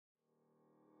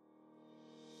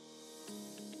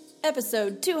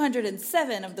episode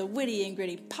 207 of the Witty and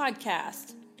Gritty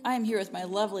podcast. I am here with my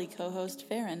lovely co-host,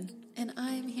 Farron. And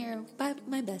I'm here by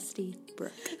my bestie,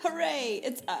 Brooke. Hooray,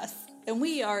 it's us. And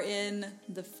we are in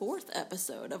the 4th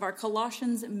episode of our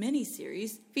Colossians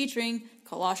mini-series featuring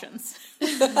Colossians.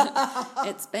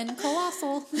 It's been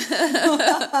colossal.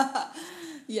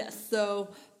 Yes, so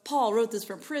Paul wrote this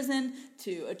from prison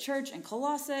to a church in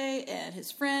Colossae, and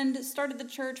his friend started the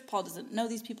church. Paul doesn't know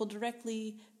these people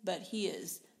directly, but he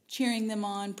is cheering them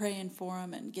on, praying for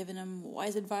them, and giving them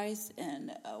wise advice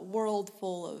in a world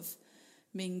full of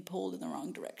being pulled in the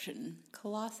wrong direction.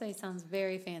 Colossae sounds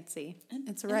very fancy.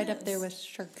 It's right up there with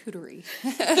charcuterie.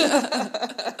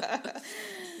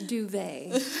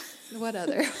 Duvet. What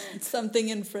other? Something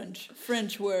in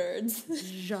French words.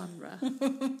 Genre.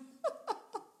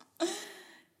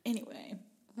 Anyway.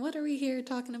 What are we here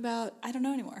talking about? I don't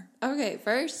know anymore. Okay,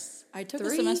 verse I took 3.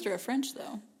 a semester of French,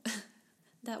 though.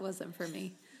 That wasn't for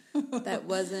me. That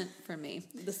wasn't for me.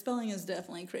 The spelling is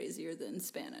definitely crazier than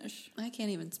Spanish. I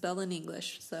can't even spell in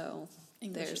English, so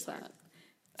English there's is hard.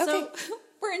 that. Okay. So,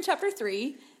 we're in chapter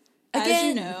 3. Again. As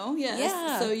you know, yes.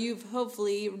 Yeah. So you've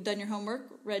hopefully done your homework,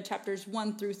 read chapters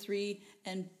 1 through 3,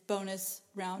 and bonus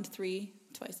round 3,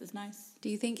 twice as nice. do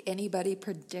you think anybody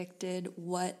predicted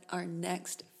what our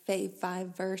next Fave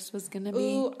 5 verse was going to be?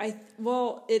 Ooh,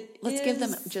 Let's give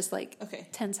them just like Okay.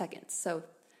 10 seconds. So,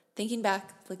 thinking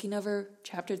back, looking over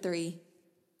chapter 3,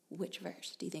 which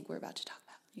verse do you think we're about to talk about?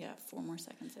 Yeah, 4 more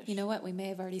seconds. You know what? We may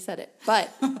have already said it.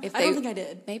 But if I don't think I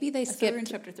did. Maybe they thought we were in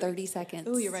skipped chapter 3. 30 seconds.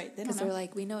 Ooh, you're right. They don't Because know. they're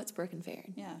like, we know it's Brooke and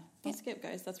Farron. Yeah, don't skip,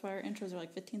 guys. That's why our intros are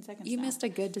like 15 seconds You now. missed a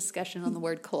good discussion on the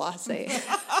word Colossae.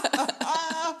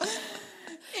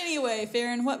 Anyway,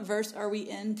 Farron, what verse are we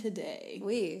in today?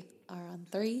 We are on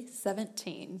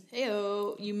 3:17.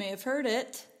 Heyo, you may have heard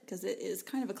it, because it is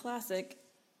kind of a classic,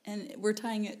 and we're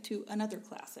tying it to another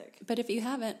classic. But if you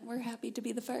haven't, we're happy to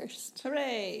be the first.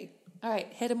 Hooray! All right,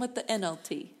 hit him with the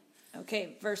NLT.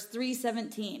 Okay, verse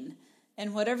 3:17.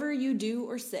 And whatever you do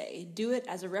or say, do it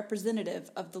as a representative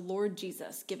of the Lord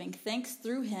Jesus, giving thanks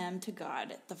through him to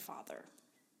God the Father.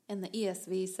 And the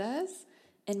ESV says,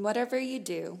 and whatever you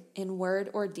do, in word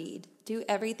or deed, do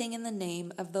everything in the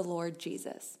name of the Lord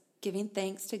Jesus, giving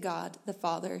thanks to God the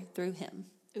Father through him.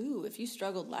 Ooh, if you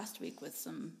struggled last week with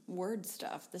some word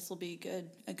stuff, this will be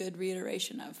a good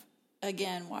reiteration of,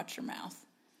 again, watch your mouth.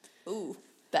 Ooh.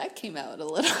 That came out a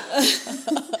little harsh.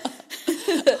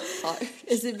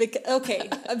 Is it okay,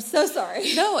 I'm so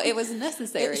sorry. No, it was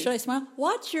necessary. Should I smile?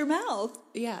 Watch your mouth.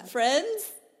 Yeah.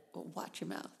 Friends, Watch your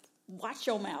mouth. watch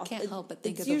your mouth. Can't help but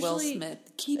think It's of the Will usually-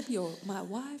 Smith. Keep my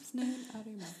wife's name out of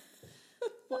your mouth.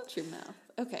 Watch your mouth.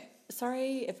 Okay.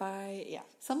 Sorry if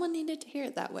Someone needed to hear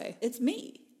it that way. it's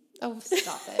me. Oh,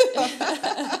 stop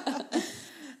it.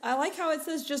 I like how it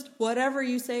says just whatever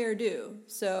you say or do.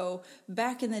 So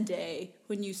back in the day,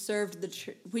 when you served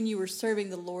when you were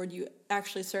serving the Lord, you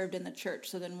actually served in the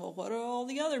church. So then, well, what do all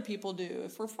the other people do?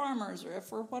 If we're farmers or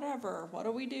if we're whatever, what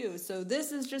do we do? So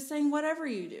this is just saying whatever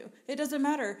you do. It doesn't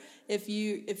matter if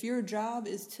your job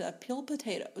is to peel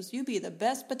potatoes. You be the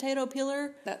best potato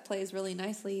peeler. That plays really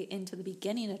nicely into the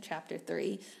beginning of chapter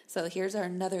 3. So here's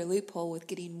another loophole with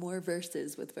getting more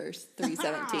verses with verse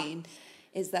 3:17.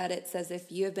 Is that it says if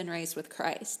you have been raised with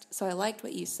Christ. So I liked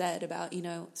what you said about,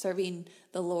 serving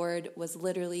the Lord was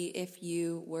literally if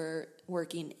you were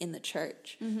working in the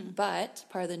church. Mm-hmm. But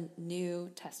part of the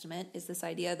New Testament is this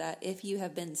idea that if you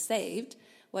have been saved,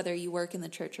 whether you work in the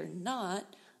church or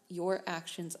not, your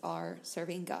actions are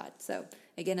serving God. So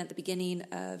again, at the beginning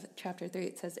of chapter 3,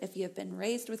 it says, if you have been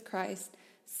raised with Christ,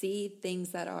 see things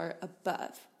that are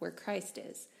above where Christ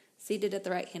is, seated at the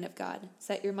right hand of God.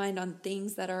 Set your mind on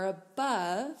things that are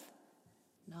above,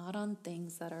 not on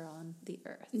things that are on the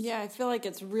earth. Yeah, I feel like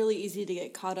it's really easy to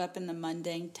get caught up in the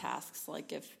mundane tasks.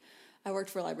 Like if I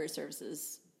worked for library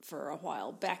services for a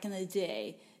while back in the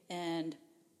day and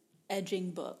edging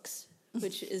books,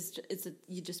 which is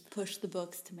you just push the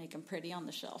books to make them pretty on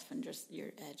the shelf and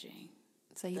you're edging.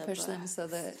 So you push them so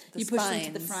that you push them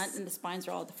to the front and the spines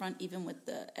are all at the front, even with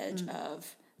the edge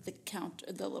of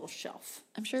the little shelf.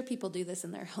 I'm sure people do this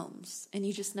in their homes, and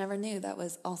you just never knew that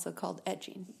was also called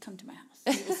edging. Come to my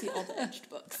house. You will see all the edged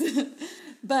books.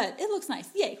 But it looks nice.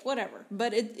 Yay, whatever.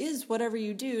 But it is whatever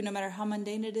you do, no matter how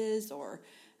mundane it is. Or,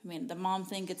 the mom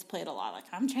thing gets played a lot. Like,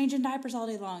 I'm changing diapers all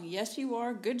day long. Yes, you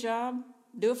are. Good job.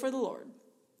 Do it for the Lord.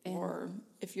 And or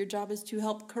if your job is to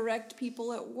help correct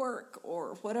people at work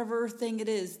or whatever thing it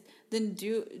is, then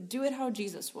do it how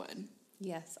Jesus would.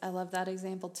 Yes, I love that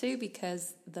example too,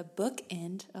 because the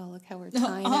bookend, look how we're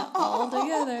tying it all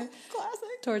together. Classic.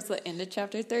 Towards the end of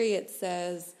chapter 3, it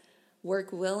says,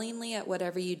 work willingly at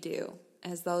whatever you do,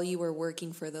 as though you were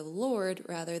working for the Lord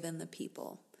rather than the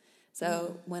people.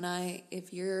 So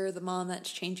if you're the mom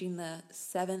that's changing the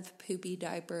 7th poopy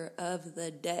diaper of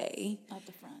the day, Out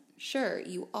the front. sure,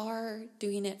 you are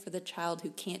doing it for the child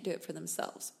who can't do it for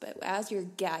themselves. But as you're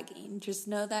gagging, just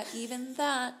know that even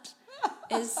that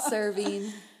is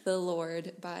serving the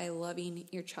Lord by loving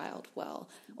your child well.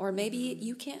 Or maybe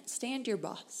you can't stand your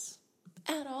boss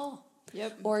at all.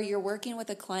 Yep. Or you're working with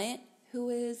a client who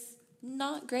is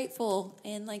not grateful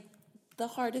and like the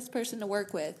hardest person to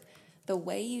work with. The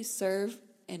way you serve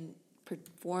and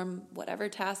perform whatever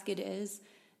task it is,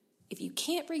 if you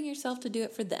can't bring yourself to do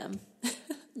it for them,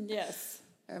 Yes.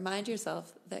 remind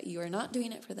yourself that you are not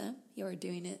doing it for them. You are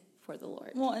doing it for the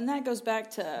Lord. Well, and that goes back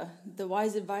to the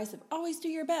wise advice of always do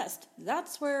your best.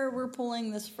 That's where we're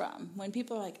pulling this from. When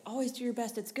people are like, always do your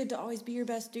best, it's good to always be your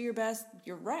best, do your best.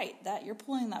 You're right. That you're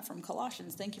pulling that from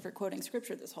Colossians. Thank you for quoting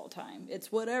scripture this whole time.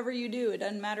 It's whatever you do. It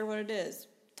doesn't matter what it is.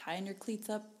 Tying your cleats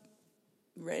up,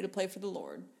 ready to play for the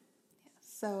Lord.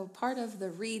 So part of the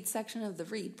read section of the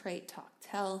Read, Pray, Talk,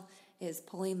 Tell is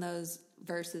pulling those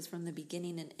verses from the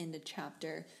beginning and end of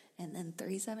chapter. And then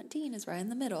 3:17 is right in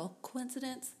the middle.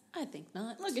 Coincidence? I think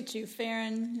not. Look at you,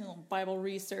 Farron, you little Bible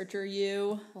researcher,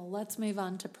 you. Well, let's move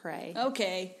on to pray.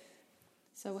 Okay.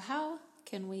 So how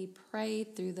can we pray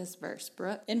through this verse,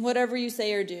 Brooke? In whatever you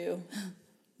say or do.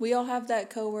 We all have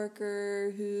that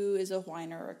coworker who is a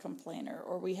whiner or a complainer,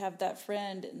 or we have that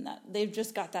friend and that they've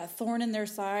just got that thorn in their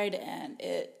side, and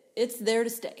it's there to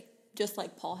stay. Just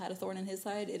like Paul had a thorn in his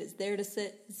side, it is there to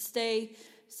stay.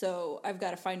 So I've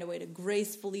got to find a way to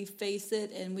gracefully face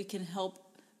it, and we can help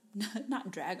not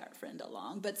drag our friend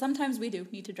along, but sometimes we do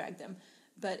need to drag them,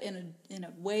 but in a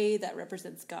way that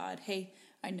represents God. Hey,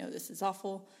 I know this is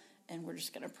awful, and we're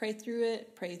just going to pray through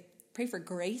it. Pray for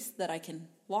grace that I can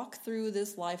walk through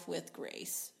this life with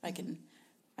grace. I can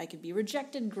be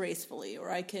rejected gracefully,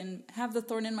 or I can have the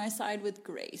thorn in my side with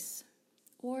grace.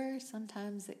 Or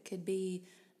sometimes it could be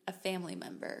a family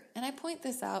member. And I point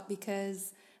this out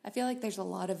because I feel like there's a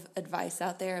lot of advice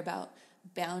out there about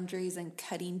boundaries and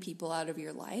cutting people out of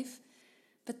your life.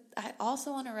 But I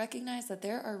also want to recognize that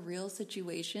there are real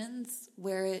situations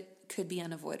where it could be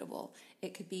unavoidable.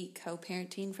 It could be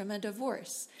co-parenting from a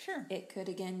divorce. Sure. It could,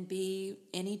 again, be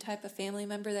any type of family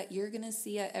member that you're going to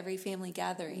see at every family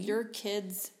gathering. Your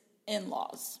kids'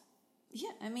 in-laws.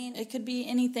 Yeah, I mean, It could be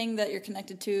anything that you're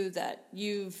connected to that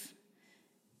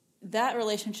that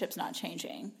relationship's not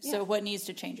changing. Yeah. So what needs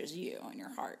to change is you and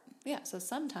your heart. yeah, so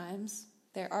sometimes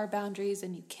there are boundaries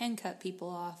and you can cut people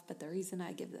off, but the reason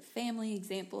I give the family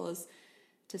example is,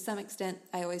 to some extent,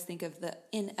 I always think of the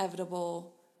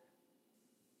inevitable,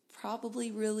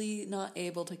 probably really not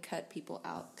able to cut people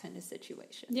out kind of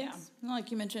situation. Yeah,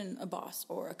 like you mentioned, a boss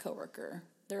or a coworker.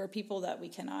 There are people that we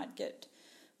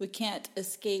can't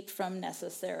escape from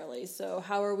necessarily. So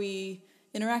how are we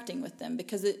interacting with them?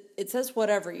 Because it says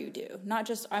whatever you do, not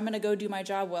just I'm going to go do my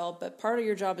job well, but part of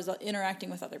your job is interacting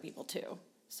with other people too.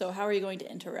 So how are you going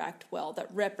to interact well that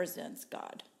represents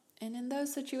God? And in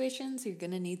those situations, you're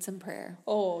going to need some prayer.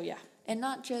 Oh, yeah. And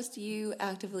not just you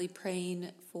actively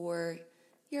praying for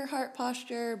your heart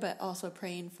posture, but also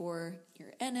praying for your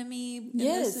enemy in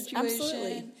Yes, this situation.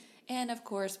 absolutely. And of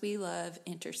course, we love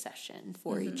intercession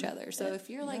for each other. So if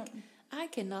you're like, I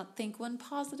cannot think one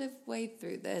positive way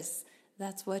through this,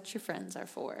 that's what your friends are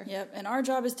for. Yep, and our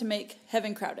job is to make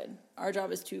heaven crowded. Our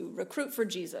job is to recruit for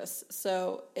Jesus.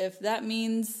 So if that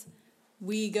means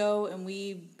we go and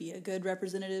we be a good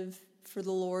representative for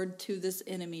the Lord to this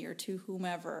enemy or to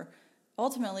whomever,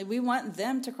 ultimately we want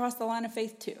them to cross the line of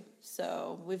faith too.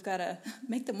 So we've got to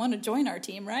make them want to join our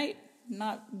team, right?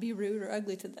 Not be rude or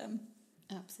ugly to them.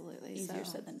 Absolutely. Easier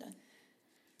So said than done.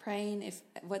 praying,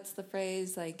 what's the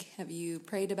phrase? Like, have you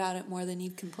prayed about it more than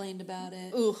you've complained about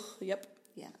it? Ooh, yep.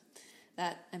 Yeah.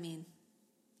 That, I mean,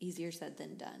 easier said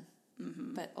than done.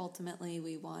 Mm-hmm. But ultimately,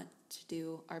 we want to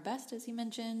do our best, as you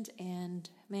mentioned, and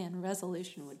man,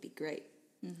 resolution would be great.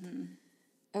 Mm-hmm.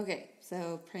 Okay,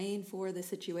 so praying for the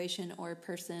situation or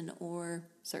person or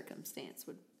circumstance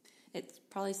it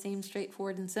probably seems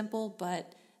straightforward and simple,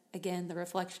 but again, the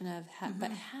reflection of,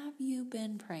 but have you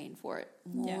been praying for it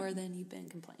more than you've been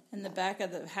complaining? And the back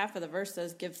of the half of the verse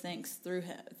says, give thanks through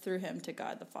him to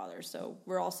God the Father. So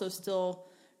we're also still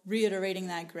reiterating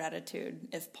that gratitude.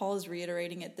 If Paul is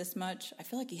reiterating it this much, I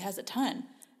feel like he has a ton.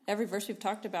 Every verse we've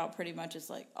talked about pretty much is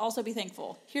like, also be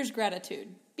thankful. Here's gratitude.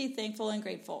 Be thankful and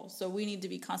grateful. So we need to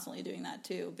be constantly doing that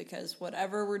too, because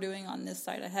whatever we're doing on this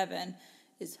side of heaven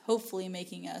is hopefully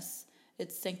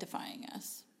it's sanctifying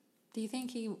us. Do you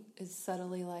think he is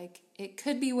subtly like, it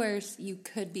could be worse, you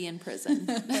could be in prison?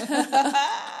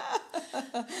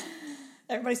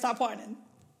 Everybody stop whining.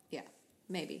 Yeah.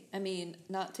 Maybe. I mean,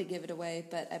 not to give it away,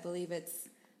 but I believe it's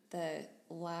the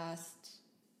last.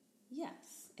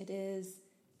 Yes, it is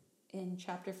in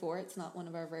chapter 4. It's not one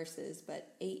of our verses,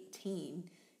 but 18.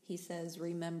 He says,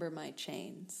 "Remember my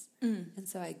chains." And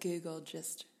so I Googled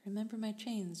just "remember my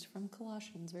chains" from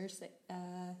Colossians, verse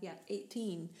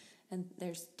 18. And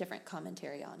there's different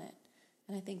commentary on it.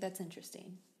 And I think that's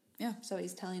interesting. Yeah. So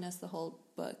he's telling us the whole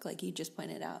book, like you just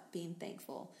pointed out, being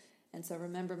thankful. And so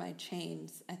remember my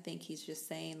chains, I think he's just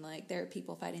saying, like, there are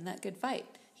people fighting that good fight.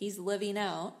 He's living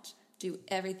out, do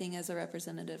everything as a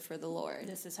representative for the Lord.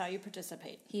 This is how you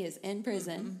participate. He is in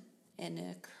prison in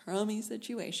a crummy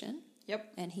situation.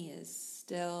 Yep. And he is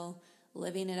still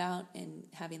living it out and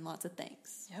having lots of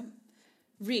thanks. Yep.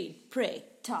 Read, pray,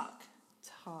 talk.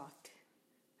 Talk.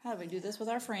 How do we do this with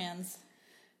our friends?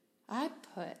 I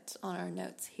put on our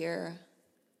notes here,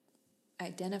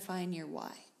 identifying your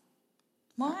why.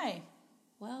 Why?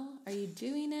 Well, are you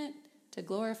doing it to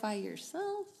glorify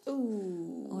yourself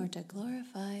Ooh. or to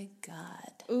glorify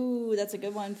God? Ooh, that's a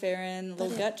good one, Farron.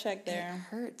 Little gut check It there.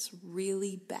 hurts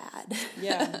really bad.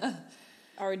 Yeah.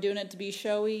 Are we doing it to be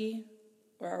showy?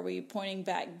 Or are we pointing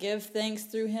back? Give thanks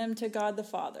through him to God the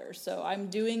Father. So I'm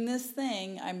doing this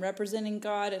thing. I'm representing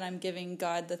God, and I'm giving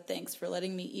God the thanks for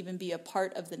letting me even be a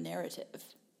part of the narrative.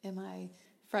 Am I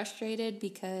frustrated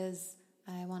because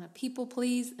I want to people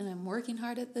please and I'm working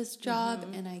hard at this job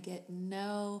and I get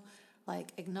no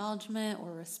acknowledgement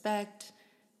or respect?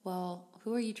 Well,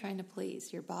 who are you trying to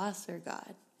please, your boss or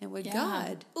God? And would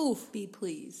God be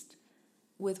pleased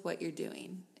with what you're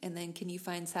doing? And then can you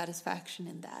find satisfaction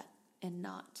in that and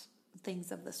not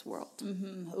things of this world?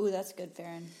 Mm-hmm. Ooh, that's good,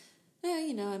 Farron.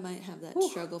 Yeah, I might have that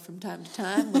struggle from time to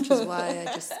time, which is why I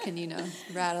just can,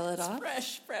 rattle it off.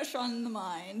 Fresh on the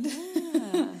mind.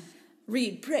 Yeah.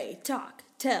 Read, pray, talk,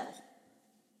 tell.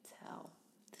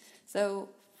 So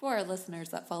for our listeners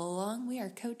that follow along, we are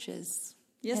coaches.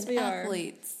 Yes, and we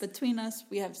athletes. are. Between us,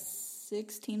 we have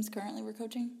 6 teams currently we're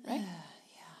coaching, right?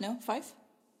 Yeah. No, 5?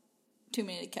 Too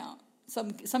many to count.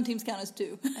 Some teams count as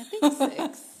 2. I think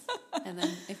 6. And then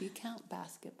if you count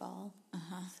basketball,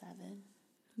 7.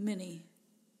 Many.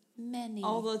 Many.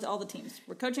 All the teams.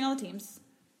 We're coaching all the teams.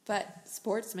 But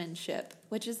sportsmanship,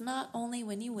 which is not only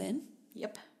when you win.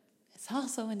 Yep. It's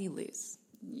also when you lose.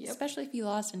 Yep. Especially if you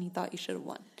lost and you thought you should have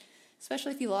won.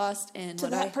 Especially if you lost and To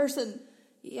that person.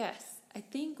 Yes. I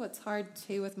think what's hard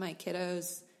too with my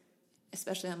kiddos,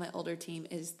 especially on my older team,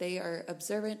 is they are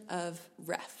observant of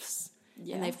refs.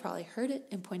 Yeah. And they've probably heard it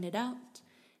and pointed out.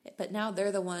 But now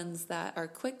they're the ones that are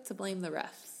quick to blame the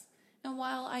refs. And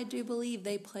while I do believe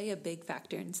they play a big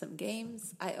factor in some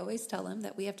games, I always tell them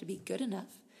that we have to be good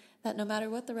enough that no matter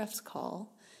what the refs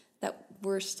call, that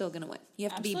we're still going to win. You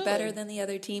have to be better than the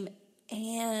other team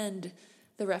and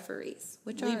the referees,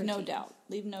 which Leave no doubt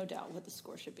what the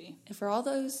score should be. And for all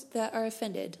those that are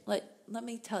offended, let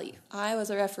me tell you, I was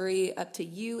a referee up to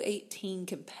U18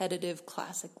 competitive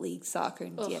classic league soccer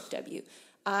in DFW.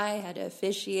 I had to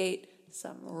officiate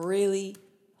some really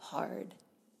hard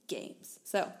games.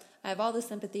 So I have all the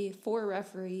sympathy for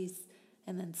referees,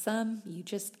 and then some, you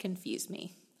just confuse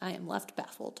me. I am left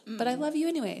baffled. But I love you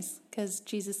anyways, because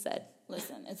Jesus said.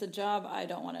 Listen, it's a job I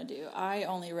don't want to do. I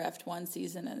only reffed 1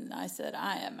 season, and I said,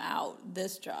 I am out.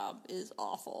 This job is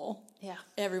awful. Yeah.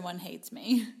 Everyone hates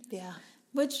me. Yeah.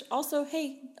 Which also,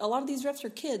 hey, a lot of these refs are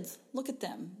kids. Look at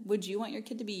them. Would you want your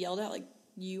kid to be yelled at like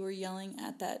you were yelling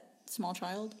at that small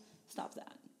child? Stop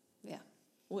that. Yeah.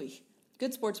 Oy.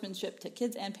 Good sportsmanship to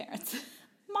kids and parents.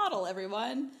 Model,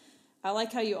 everyone. I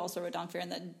like how you also wrote down, Farron,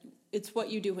 that it's what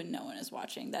you do when no one is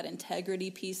watching. That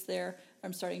integrity piece there.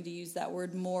 I'm starting to use that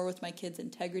word more with my kids.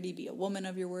 Integrity. Be a woman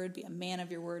of your word. Be a man of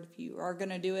your word. If you are going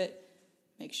to do it,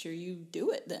 make sure you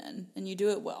do it then. And you do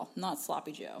it well, not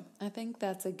sloppy Joe. I think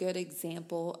that's a good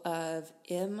example of,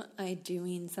 am I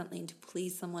doing something to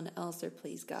please someone else or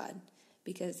please God?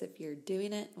 Because if you're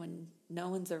doing it when no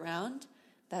one's around,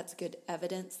 that's good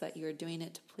evidence that you're doing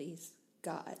it to please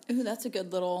God. Ooh, that's a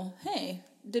good little, hey,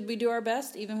 did we do our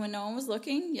best even when no one was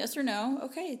looking? Yes or no?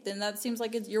 Okay, then that seems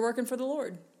like you're working for the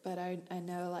Lord. But I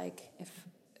know,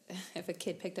 if a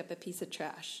kid picked up a piece of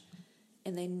trash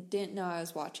and they didn't know I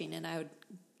was watching, and I would,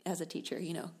 as a teacher,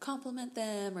 compliment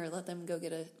them or let them go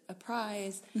get a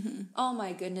prize. Mm-hmm. Oh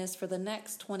my goodness, for the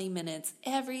next 20 minutes,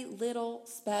 every little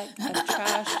speck of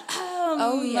trash. As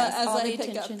all I the pick up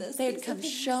attention. this They'd piece come of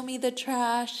show me the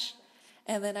trash.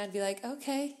 And then I'd be like,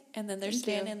 okay. And then they're Thank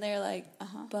standing you. there like,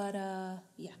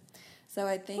 yeah. So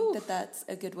I think that that's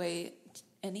a good way,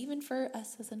 and even for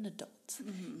us as an adult,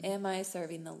 am I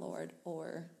serving the Lord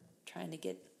or trying to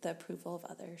get the approval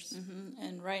of others? Mm-hmm.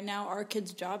 And right now, our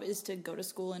kids' job is to go to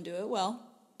school and do it well,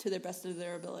 to the best of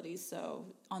their abilities. So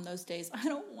on those days, I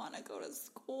don't want to go to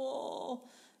school.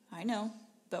 I know,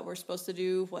 but we're supposed to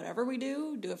do whatever we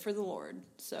do it for the Lord.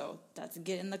 So that's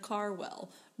get in the car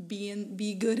well,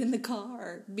 be good in the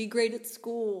car, be great at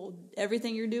school.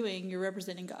 Everything you're doing, you're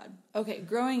representing God. Okay,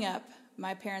 growing up,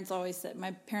 my parents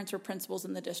were principals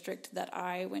in the district that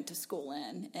I went to school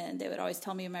in, and they would always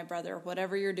tell me and my brother,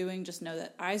 whatever you're doing, just know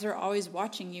that eyes are always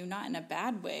watching you, not in a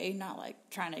bad way, not like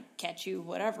trying to catch you,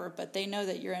 whatever, but they know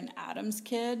that you're an Adams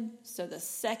kid. So the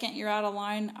second you're out of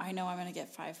line, I know I'm going to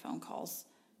get 5 phone calls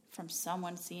from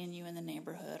someone seeing you in the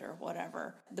neighborhood or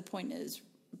whatever. The point is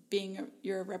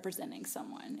you're representing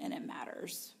someone, and it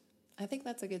matters. I think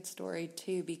that's a good story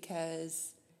too,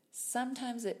 because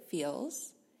sometimes it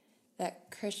feels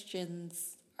that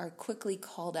Christians are quickly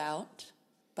called out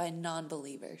by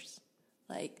non-believers.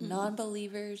 Like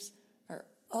non-believers are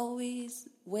always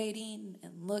waiting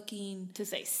and looking To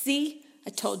say, see, I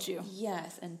told you.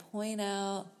 Yes, and point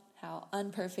out how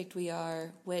unperfect we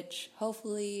are, which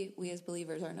hopefully we as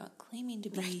believers are not claiming to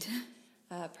be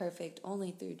perfect,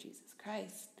 only through Jesus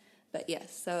Christ. But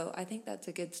yes, so I think that's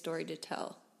a good story to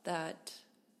tell, that,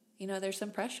 there's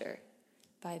some pressure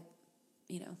by,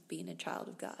 being a child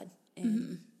of God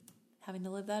and having to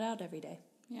live that out every day.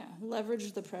 Yeah,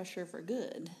 leverage the pressure for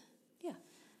good. Yeah.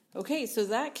 Okay, so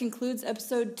that concludes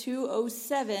episode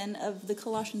 207 of the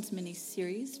Colossians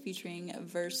mini-series, featuring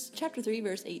chapter 3,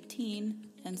 verse 18,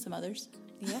 and some others.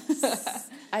 Yes.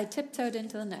 I tiptoed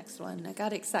into the next one. I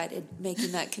got excited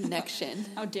making that connection.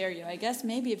 How dare you? I guess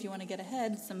maybe if you want to get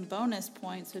ahead, some bonus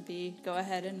points would be go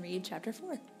ahead and read chapter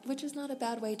 4. Which is not a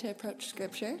bad way to approach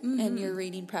Scripture and your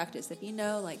reading practice. If you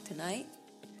know, like tonight,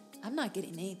 I'm not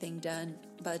getting anything done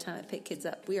by the time I pick kids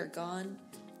up. We are gone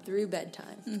through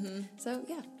bedtime. So,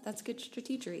 yeah, that's good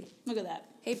strategery. Look at that.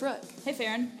 Hey, Brooke. Hey,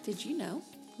 Farron. Did you know?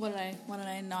 What did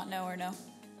I not know or know?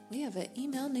 We have an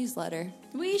email newsletter.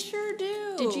 We sure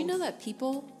do. Did you know that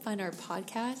people find our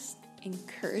podcast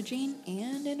encouraging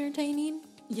and entertaining?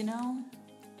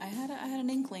 I had an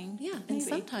inkling. Yeah, maybe. and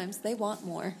sometimes they want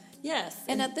more. Yes.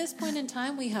 And at this point in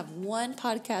time, we have 1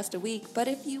 podcast a week. But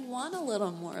if you want a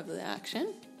little more of the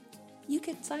action, you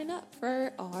can sign up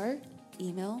for our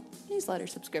email newsletter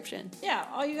subscription. Yeah,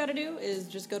 all you got to do is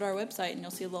just go to our website and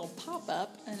you'll see a little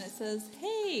pop-up and it says,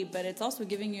 hey, but it's also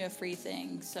giving you a free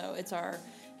thing. So it's our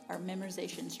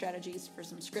memorization strategies for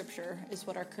some scripture is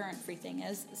what our current free thing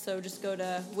is. So just go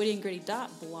to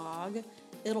wittyandgritty.blog.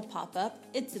 It'll pop up.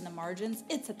 It's in the margins.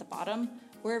 It's at the bottom,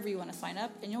 wherever you want to sign up.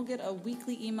 And you'll get a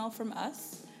weekly email from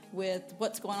us with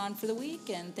what's going on for the week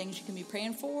and things you can be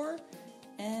praying for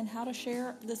and how to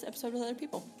share this episode with other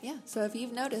people. Yeah, so if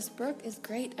you've noticed, Brooke is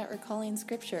great at recalling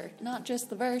scripture, not just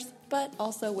the verse, but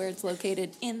also where it's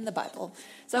located in the Bible.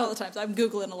 So all the times. I'm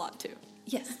Googling a lot too.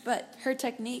 Yes, but her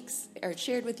techniques are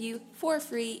shared with you for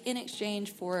free in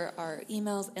exchange for our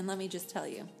emails. And let me just tell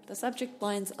you, the subject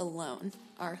lines alone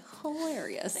are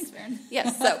hilarious. Thanks, Farron.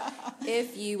 Yes, so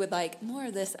if you would like more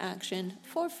of this action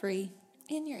for free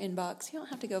in your inbox, you don't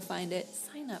have to go find it.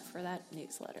 Sign up for that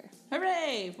newsletter.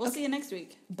 Hooray! We'll see you next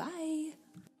week. Bye.